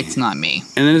all me. It's not me.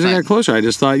 And then as I got closer, I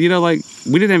just thought, like,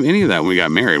 we didn't have any of that when we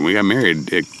got married. When we got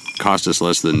married, it cost us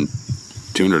less than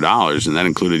 $200, and that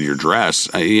included your dress.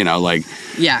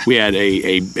 Yeah. We had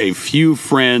a few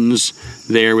friends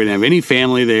there. We didn't have any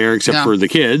family there except for the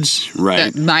kids,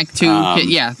 right? My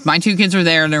 2 kids were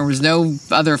there, and there was no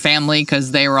other family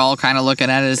because they were all kind of looking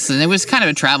at us, and it was kind of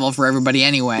a travel for everybody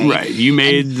anyway. Right.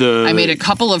 I made a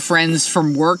couple of friends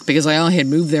from work because I only had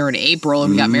moved there in April,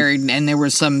 and we got married, and there were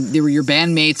your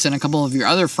bandmates and a couple of your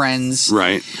other friends.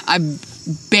 Right.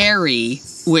 Barry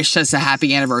wished us a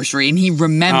happy anniversary, and he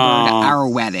remembered our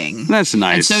wedding. That's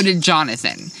nice. And so did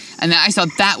Jonathan. And I thought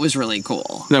that was really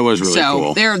cool. That was really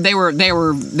cool. So they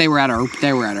were at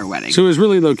our wedding. So it was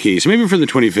really low key. So maybe for the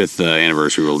 25th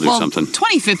anniversary we'll do something.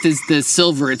 25th is the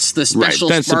silver. It's the special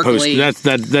sparkly.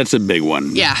 That's a big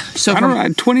one. Yeah. So I don't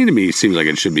know. 20 to me seems like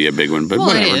it should be a big one, but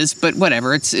whatever. It is, but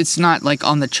whatever. It's not like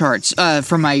on the charts.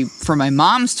 For my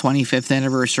mom's 25th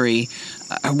anniversary,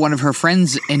 one of her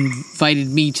friends invited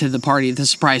me to the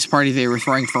surprise party they were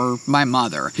throwing for my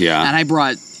mother. Yeah. And I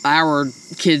brought our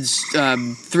kids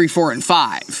 3, 4, and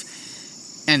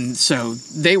 5. And so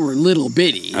they were little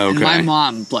bitty. Okay. And my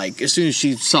mom, as soon as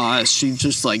she saw us, she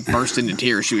just burst into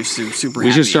tears. She was super happy.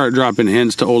 We should start dropping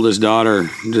hints to oldest daughter.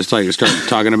 Just start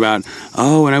talking about,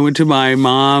 when I went to my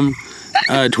mom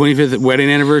 25th wedding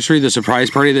anniversary, the surprise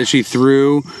party that she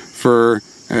threw for...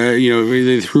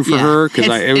 they threw for her because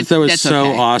that was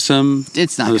so awesome.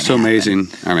 It's not. It was so amazing.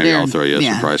 Or maybe I'll throw you a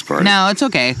surprise party. No, it's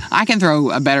okay. I can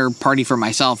throw a better party for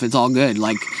myself. It's all good.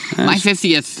 My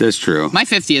 50th. That's true. My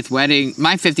 50th wedding,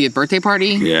 my 50th birthday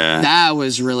party. Yeah, that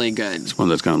was really good. It's one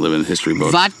that's going to live in the history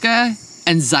books. Vodka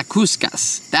and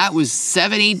zakuskas. That was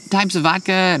 7-8 types of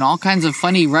vodka and all kinds of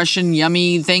funny Russian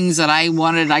yummy things that I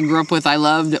wanted. I grew up with. I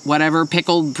loved whatever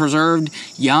pickled, preserved,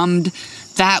 yummed.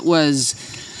 That was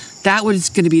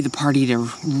going to be the party to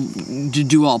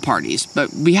do all parties.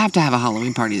 But we have to have a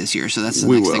Halloween party this year, so that's the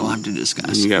next thing we'll have to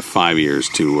discuss. You got 5 years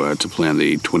to plan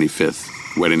the 25th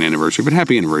wedding anniversary. But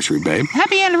happy anniversary, babe.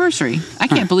 Happy anniversary. I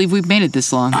can't believe we've made it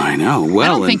this long. I know. Well, I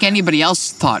don't think anybody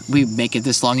else thought we'd make it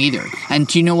this long either. And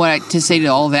do you know what to say to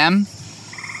all of them?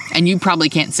 And you probably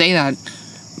can't say that,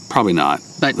 Probably not.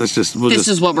 But this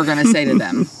is what we're going to say to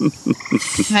them.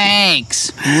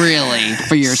 Thanks, really,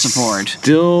 for your support.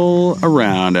 Still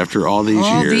around after all these years.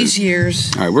 All these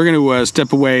years. All right, we're going to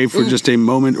step away for just a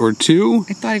moment or two.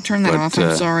 I thought I turned that off.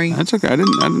 I'm sorry. That's okay. I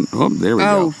didn't. Oh, there we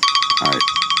go. All right.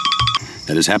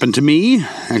 That has happened to me.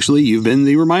 Actually, you've been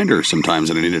the reminder sometimes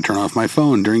that I need to turn off my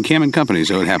phone during Cam and Company,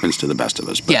 so it happens to the best of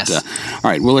us. But, yes. All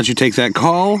right, we'll let you take that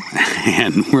call,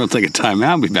 and we'll take a time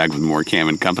out. We'll be back with more Cam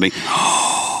and Company.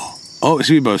 Oh,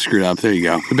 so we both screwed up. There you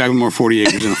go. We'll be back with more 40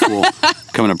 Acres and a Fool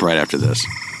coming up right after this.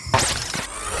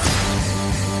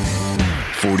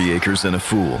 40 Acres and a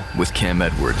Fool with Cam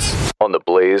Edwards on the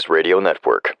Blaze Radio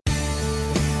Network.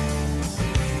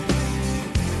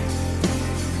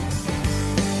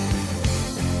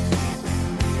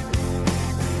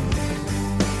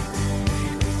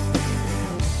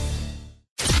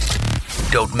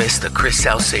 Don't miss the Chris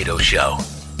Salcedo Show.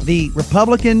 The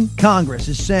Republican Congress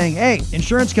is saying, hey,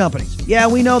 insurance companies, yeah,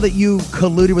 we know that you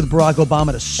colluded with Barack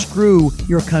Obama to screw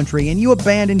your country, and you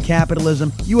abandoned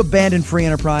capitalism, you abandoned free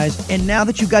enterprise, and now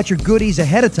that you got your goodies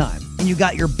ahead of time, and you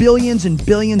got your billions and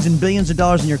billions and billions of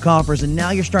dollars in your coffers, and now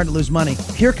you're starting to lose money,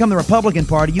 here come the Republican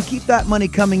Party, you keep that money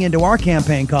coming into our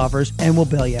campaign coffers, and we'll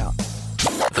bail you out.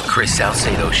 The Chris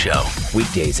Salcedo Show,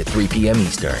 weekdays at 3 p.m.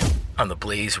 Eastern on the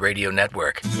Blaze Radio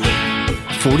Network.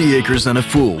 40 Acres and a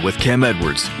Fool with Cam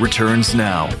Edwards returns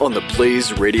now on the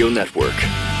Blaze Radio Network.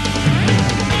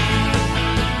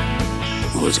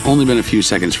 Well, it's only been a few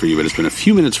seconds for you, but it's been a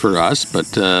few minutes for us.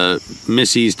 But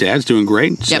Missy's dad's doing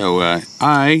great. Yep. So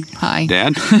hi,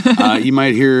 Dad. You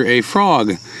might hear a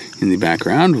frog in the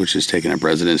background, which is taking up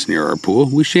residence near our pool.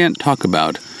 We shan't talk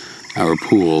about our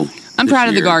pool. I'm proud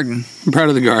of the garden. I'm proud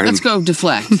of the garden. Let's go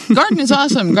deflect. Garden is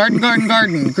awesome.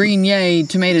 Garden. Green, yay.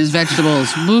 Tomatoes,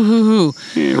 vegetables. Woo-hoo-hoo.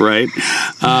 Yeah, right.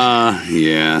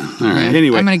 Yeah. All right.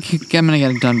 Anyway. I'm gonna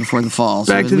get it done before the fall.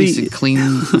 So at least it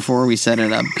clean before we set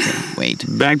it up. So wait.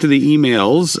 Back to the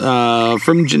emails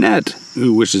from Jeanette,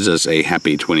 who wishes us a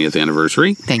happy 20th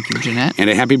anniversary. Thank you, Jeanette. And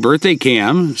a happy birthday,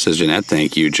 Cam, says Jeanette.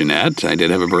 Thank you, Jeanette. I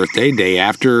did have a birthday day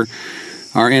after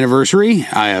our anniversary.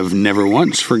 I have never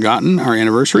once forgotten our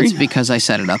anniversary. It's because I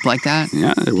set it up like that.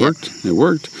 Yeah, it worked. Yep. It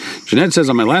worked. Jeanette says,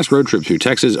 on my last road trip through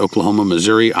Texas, Oklahoma,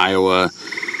 Missouri, Iowa,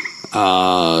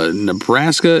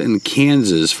 Nebraska, and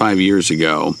Kansas 5 years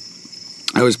ago,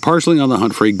 I was partially on the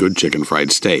hunt for a good chicken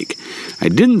fried steak. I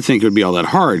didn't think it would be all that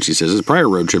hard, she says, as prior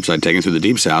road trips I'd taken through the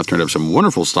Deep South turned up some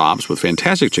wonderful stops with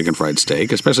fantastic chicken fried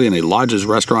steak, especially in a Lodge's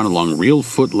restaurant along Real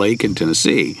Foot Lake in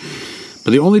Tennessee. But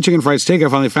the only chicken fried steak I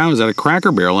finally found was at a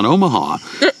Cracker Barrel in Omaha.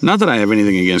 Not that I have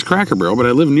anything against Cracker Barrel, but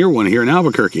I live near one here in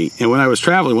Albuquerque. And when I was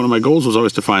traveling, one of my goals was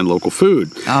always to find local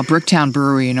food. Bricktown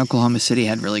Brewery in Oklahoma City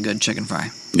had really good chicken fry.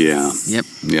 Yeah. Yep.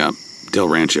 Yeah. Del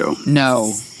Rancho.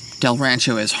 No. Del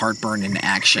Rancho is heartburn in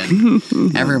action.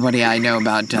 Everybody I know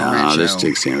about Del Rancho. This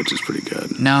steak sandwich is pretty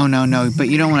good. No. But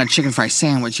you don't want a chicken fry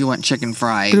sandwich. You want chicken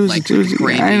fry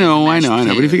gravy. I know.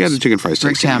 But if you got a chicken fry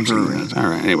steak Bricktown sandwich. Brewery. All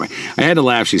right, anyway. I had to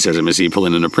laugh, she says, at Missy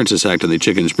pulling in a princess act on the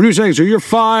chickens. Produce eggs or you're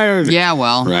fired. Yeah,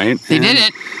 well. Right? They did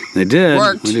it. They did.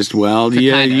 Worked.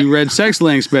 You read Sex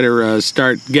Links. Better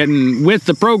start getting with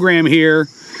the program here.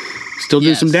 Still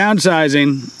do some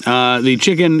downsizing. The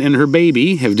chicken and her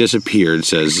baby have disappeared,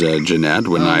 says Jeanette,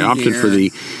 when I opted for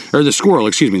the squirrel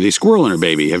and her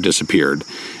baby have disappeared.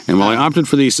 And while I opted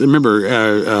for these,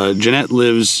 remember, Jeanette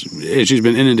she's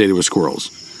been inundated with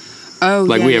squirrels. Oh,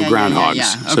 we have groundhogs.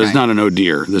 Yeah. Okay. So it's not an oh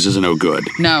dear. This is an oh good.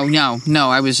 No.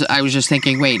 I was just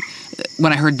thinking, wait,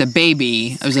 when I heard the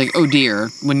baby, I was like, oh dear.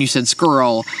 When you said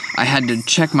squirrel, I had to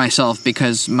check myself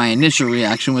because my initial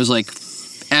reaction was like,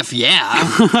 F yeah.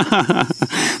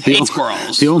 Hate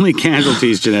squirrels. The only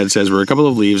casualties, Jeanette says, were a couple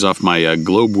of leaves off my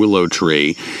globe willow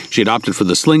tree. She had opted for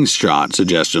the slingshot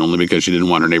suggestion only because she didn't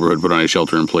want her neighborhood put on a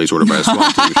shelter-in-place ordered by a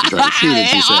SWAT team. She tried to shoot it,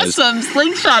 she says. Awesome.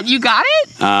 Slingshot. You got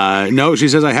it? No, she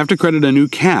says, I have to credit a new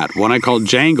cat, one I called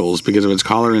Jangles because of its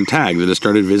collar and tag that has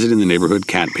started visiting the neighborhood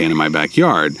cat pan in my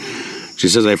backyard. She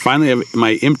says, I finally have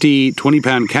my empty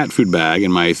 20-pound cat food bag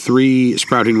and my 3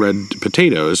 sprouting red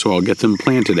potatoes, so I'll get them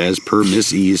planted as per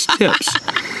Miss E's tips.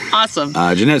 Awesome.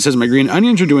 Jeanette says, my green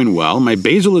onions are doing well. My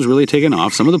basil is really taken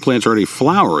off. Some of the plants are already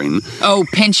flowering. Oh,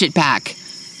 pinch it back.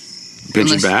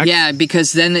 It back? Yeah,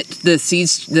 because then the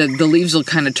seeds, the leaves will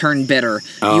kind of turn bitter.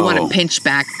 Oh. You want to pinch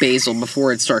back basil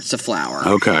before it starts to flower.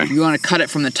 Okay. You want to cut it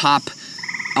from the top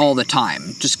all the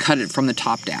time. Just cut it from the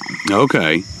top down.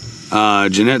 Okay.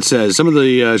 Jeanette says,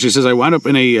 she says, I wound up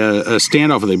in a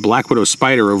standoff with a black widow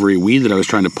spider over a weed that I was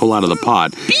trying to pull out of the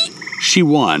pot. She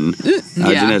won,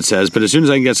 Jeanette says, but as soon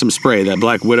as I can get some spray, that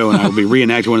Black Widow and I will be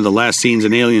reenacting one of the last scenes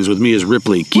in Aliens with me as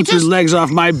Ripley. Keep your legs off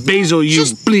my basil, you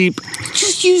bleep.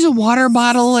 Just use a water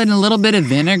bottle and a little bit of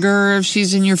vinegar if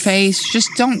she's in your face. Just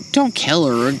don't kill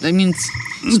her. I mean, it's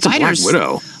spiders. a Black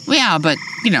Widow. Well, yeah, but,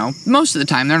 most of the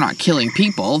time they're not killing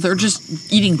people. They're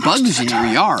just eating bugs in your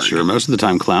yard. Sure, most of the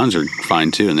time clowns are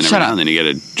fine, too, and then every now and then you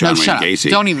get a John Wayne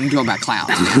Gacy. Don't even go about clowns.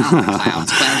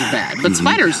 Clowns are bad. But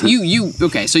spiders,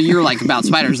 okay, so you're like about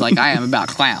spiders like I am about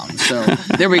clowns. So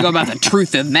there we go about the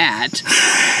truth of that.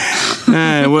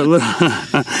 And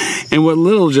what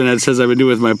little Jeanette says I've been doing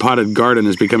with my potted garden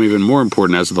has become even more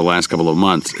important as of the last couple of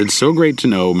months. It's so great to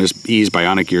know Miss E's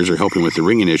bionic ears are helping with the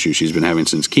ringing issue she's been having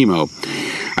since chemo.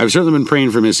 I've certainly been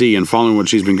praying for Miss E and following what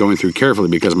she's been going through carefully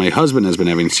because my husband has been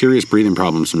having serious breathing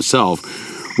problems himself,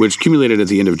 which accumulated at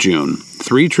the end of June.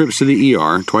 3 trips to the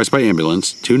ER, twice by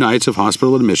ambulance, 2 nights of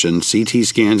hospital admission, CT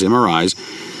scans, MRIs.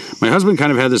 My husband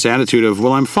kind of had this attitude of,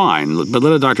 well, I'm fine, but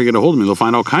let a doctor get a hold of me. They'll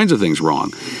find all kinds of things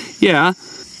wrong. Yeah,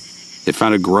 they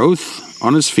found a growth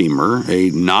on his femur,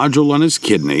 a nodule on his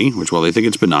kidney, which while they think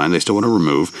it's benign, they still want to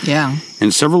remove. Yeah.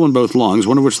 And several in both lungs,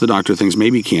 one of which the doctor thinks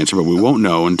may be cancer, but we won't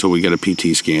know until we get a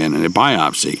PT scan and a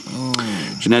biopsy.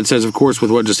 Jeanette says, of course, with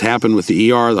what just happened with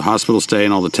the ER, the hospital stay,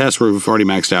 and all the tests, we've already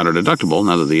maxed out our deductible.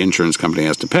 Now that the insurance company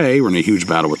has to pay, we're in a huge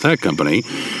battle with that company,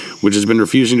 which has been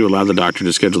refusing to allow the doctor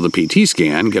to schedule the PT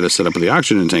scan, get us set up with the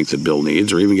oxygen tank that Bill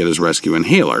needs, or even get his rescue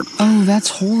inhaler. Oh, that's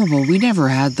horrible. We never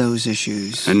had those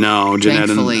issues. And no, Jeanette,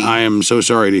 thankfully. And I am so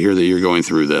sorry to hear that you're going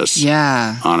through this.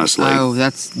 Yeah. Honestly. Oh,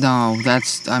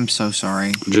 I'm so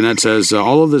sorry. Jeanette says,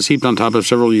 all of this heaped on top of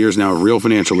several years now of real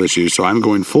financial issues, so I'm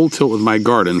going full tilt with my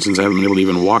garden since I haven't been able to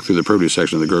even walk through the produce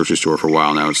section of the grocery store for a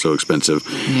while now. It's so expensive.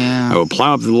 Yeah. I will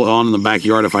plow up the lawn in the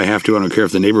backyard if I have to. I don't care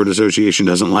if the neighborhood association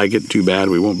doesn't like it. Too bad.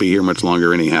 We won't be here much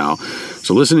longer anyhow.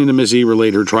 So listening to Miss E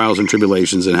relate her trials and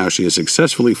tribulations and how she has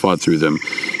successfully fought through them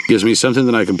gives me something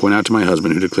that I can point out to my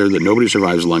husband, who declared that nobody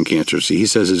survives lung cancer. See, he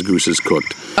says his goose is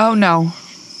cooked. Oh, no.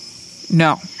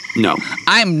 No.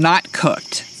 I'm not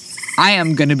cooked. I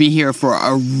am going to be here for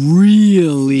a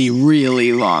really,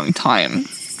 really long time.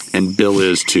 And Bill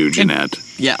is too, Jeanette.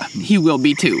 Yeah, he will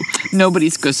be too.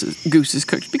 Nobody's goose is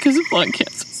cooked because of lung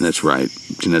cancer. That's right.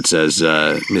 Jeanette says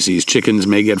Missy's chickens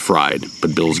may get fried,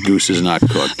 but Bill's goose is not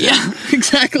cooked. Yeah,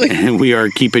 exactly. And we are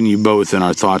keeping you both in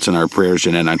our thoughts and our prayers,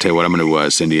 Jeanette. And I tell you what, I'm going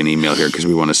to send you an email here because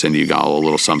we want to send you all a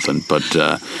little something. But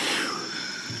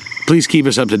please keep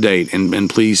us up to date and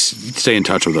please stay in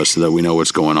touch with us so that we know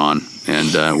what's going on.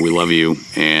 And we love you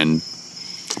and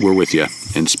we're with you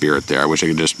in spirit there. I wish I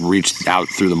could just reach out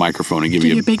through the microphone and give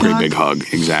you a great big hug.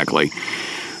 Exactly.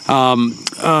 Also,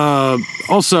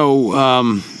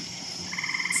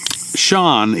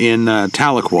 Sean in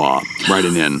Tahlequah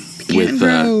writing in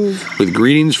with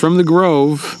greetings from the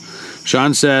Grove.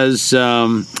 Sean says,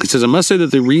 he says, I must say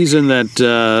that the reason that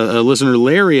listener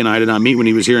Larry and I did not meet when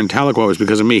he was here in Tahlequah was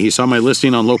because of me. He saw my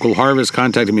listing on Local Harvest,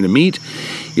 contacted me to meet.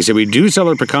 He said, we do sell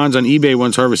our pecans on eBay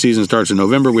once harvest season starts in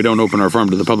November. We don't open our farm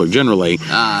to the public generally. He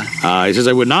says,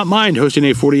 I would not mind hosting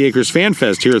a 40 Acres Fan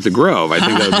Fest here at the Grove. I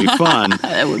think that would be fun.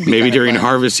 That would be maybe during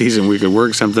harvest season we could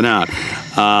work something out.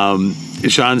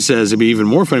 Sean says it'd be even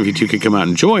more fun if you two could come out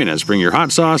and join us. Bring your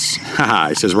hot sauce. Haha.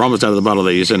 He says, we're almost out of the bottle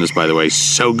that you sent us, by the way.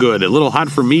 So good. A little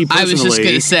hot for me personally. I was just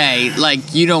going to say,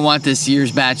 you don't want this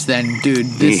year's batch then, dude.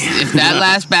 If that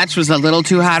last batch was a little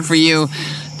too hot for you,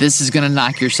 this is going to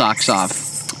knock your socks off.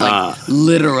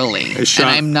 Literally. Sean,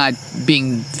 and I'm not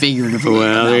being figuratively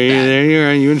about that. There you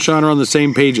are. You and Sean are on the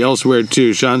same page elsewhere,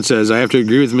 too. Sean says, I have to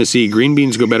agree with Miss E. Green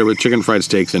beans go better with chicken fried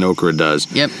steak than okra does.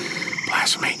 Yep.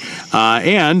 Blasphemy.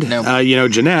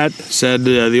 Jeanette said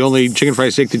the only chicken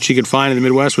fried steak that she could find in the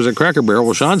Midwest was at Cracker Barrel.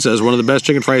 Well, Sean says one of the best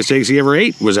chicken fried steaks he ever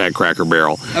ate was at Cracker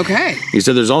Barrel. Okay. He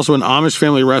said there's also an Amish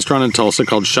family restaurant in Tulsa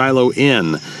called Shiloh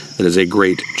Inn that is a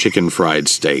great chicken fried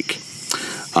steak.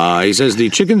 He says the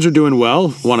chickens are doing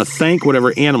well. Want to thank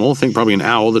whatever animal, think probably an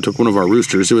owl, that took one of our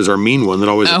roosters. It was our mean one that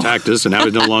always attacked us, and now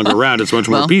he's no longer around. It's much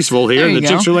more peaceful here, and the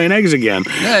chicks are laying eggs again.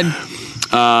 Good.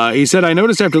 He said, I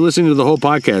noticed after listening to the whole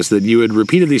podcast that you had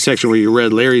repeated the section where you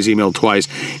read Larry's email twice.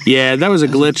 Yeah, that was a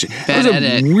glitch. That was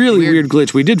a really weird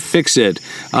glitch. We did fix it.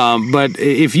 But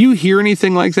if you hear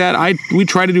anything like that, we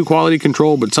try to do quality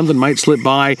control, but something might slip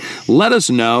by. Let us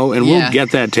know, and we'll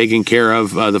get that taken care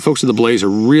of. The folks at The Blaze are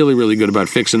really, really good about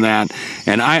fixing that.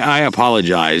 And I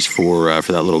apologize for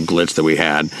that little glitch that we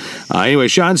had. Anyway,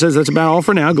 Sean says that's about all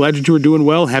for now. Glad that you were doing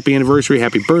well. Happy anniversary.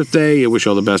 Happy birthday. I wish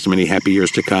you all the best and many happy years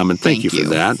to come. And thank you for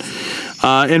that.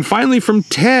 And finally from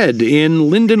Ted in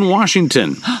Linden,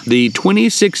 Washington, the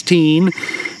 2016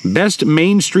 best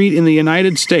main street in the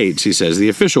United States, he says, the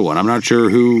official one. I'm not sure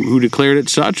who declared it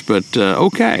such, but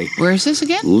okay. Where is this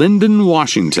again? Linden,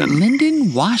 Washington.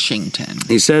 Linden, Washington.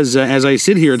 He says, as I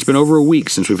sit here, it's been over a week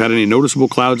since we've had any noticeable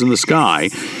clouds in the sky.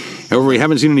 However, we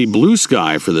haven't seen any blue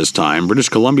sky for this time. British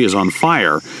Columbia is on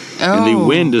fire, and the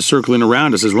wind is circling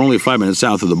around us as we're only 5 minutes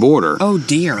south of the border. Oh,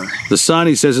 dear. The sun,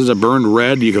 he says, is a burned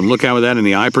red. You can look out with that in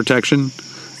the eye protection.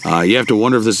 You have to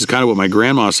wonder if this is kind of what my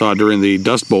grandma saw during the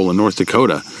Dust Bowl in North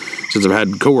Dakota. Since I've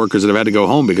had coworkers that have had to go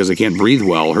home because they can't breathe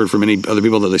well. Heard from many other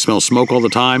people that they smell smoke all the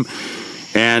time.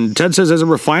 And Ted says, as a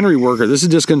refinery worker, this is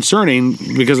disconcerting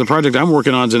because the project I'm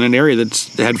working on is in an area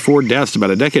that's had 4 deaths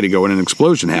about a decade ago when an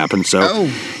explosion happened. So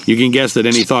you can guess that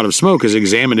any thought of smoke is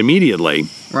examined immediately.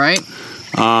 Right.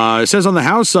 It says on the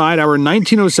house side, our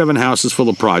 1907 house is full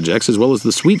of projects, as well as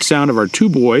the sweet sound of our 2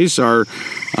 boys, our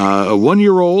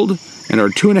 1-year-old and our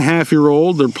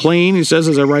 2.5-year-old. They're playing, he says,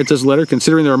 as I write this letter,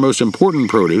 considering they're our most important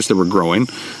produce that we're growing.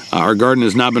 Our garden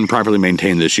has not been properly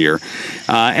maintained this year.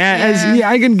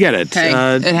 I can get it. Hey,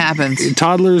 it happens.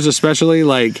 Toddlers especially,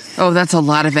 like... Oh, that's a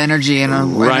lot of energy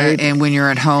and when you're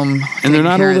at home. And they're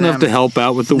not old enough to help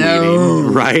out with the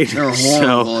weeding, right? They're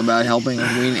horrible about helping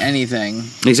with weeding anything.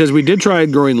 He says, we did try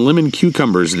growing lemon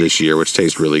cucumbers this year, which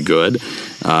taste really good.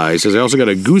 He says, I also got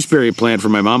a gooseberry plant for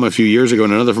my mom a few years ago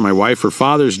and another for my wife for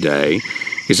Father's Day.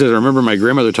 He says, I remember my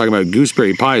grandmother talking about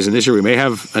gooseberry pies, and this year we may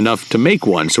have enough to make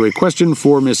one. So a question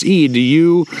for Miss E, do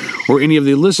you or any of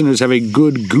the listeners have a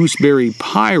good gooseberry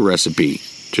pie recipe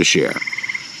to share?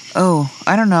 Oh,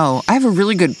 I don't know. I have a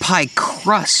really good pie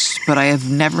crust, but I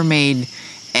have never made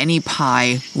any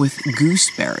pie with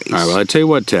gooseberries. All right, well, I tell you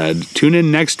what, Ted, tune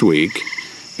in next week,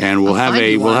 and we'll have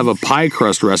a pie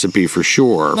crust recipe for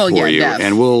sure for you. Def.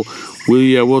 And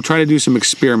we'll try to do some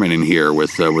experimenting here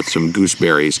with some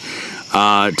gooseberries.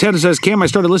 Ted says, Cam, I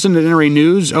started listening to NRA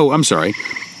News. Oh, I'm sorry.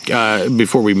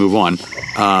 Before we move on,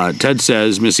 Ted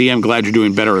says, Miss E, I'm glad you're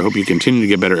doing better. I hope you continue to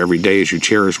get better every day as you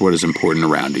cherish what is important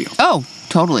around you. Oh,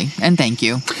 totally. And thank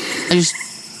you. I just,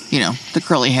 the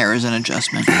curly hair is an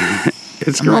adjustment.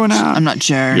 It's growing out. I'm not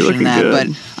cherishing that, good. but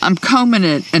I'm combing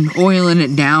it and oiling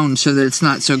it down so that it's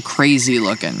not so crazy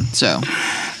looking. So...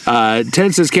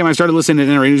 Ted says, Cam, I started listening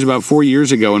to NRA News about 4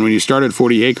 years ago, and when you started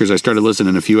 40 Acres, I started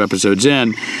listening a few episodes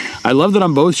in. I love that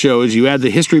on both shows you add the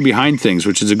history behind things,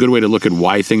 which is a good way to look at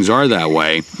why things are that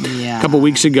way. Yeah. A couple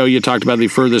weeks ago, you talked about the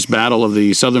furthest battle of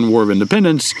the Southern War of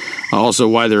Independence, also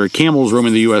why there are camels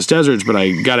roaming the U.S. deserts, but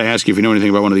I got to ask you if you know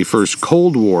anything about one of the first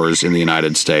Cold Wars in the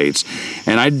United States.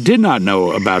 And I did not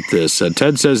know about this.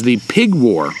 Ted says the Pig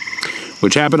War,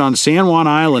 which happened on San Juan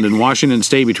Island in Washington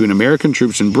State between American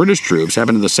troops and British troops,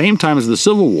 happened at the same time as the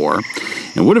Civil War,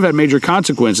 and would have had major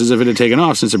consequences if it had taken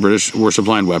off since the British were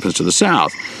supplying weapons to the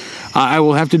South. I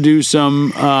will have to do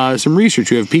some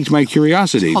research. You have piqued my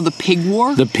curiosity. Oh, the Pig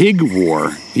War? The Pig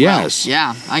War, yes. Well,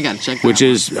 yeah, I got to check that Which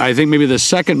is, I think, maybe the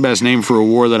second best name for a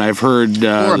war that I've heard.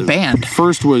 Or a band.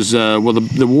 First was, the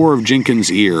War of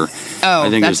Jenkins' Ear. Oh,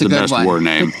 I think that's is the a good best one. war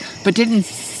name. But didn't,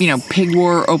 Pig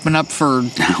War open up for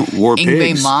War Yngwie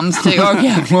Pigs. Malmsteen? Oh,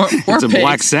 yeah, War It's a Pigs.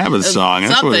 Black Sabbath song.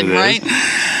 That's what it is. Right?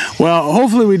 Well,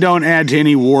 hopefully we don't add to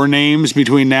any war names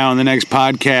between now and the next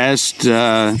podcast.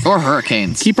 Or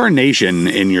hurricanes. Keep our nation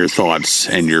in your thoughts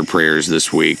and your prayers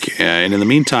this week. And in the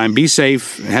meantime, be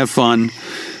safe, have fun,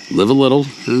 live a little,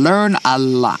 learn a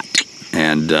lot.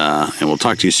 And we'll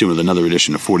talk to you soon with another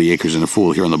edition of 40 Acres and a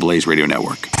Fool here on the Blaze Radio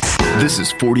Network. This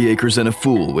is 40 Acres and a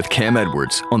Fool with Cam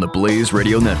Edwards on the Blaze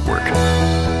Radio Network.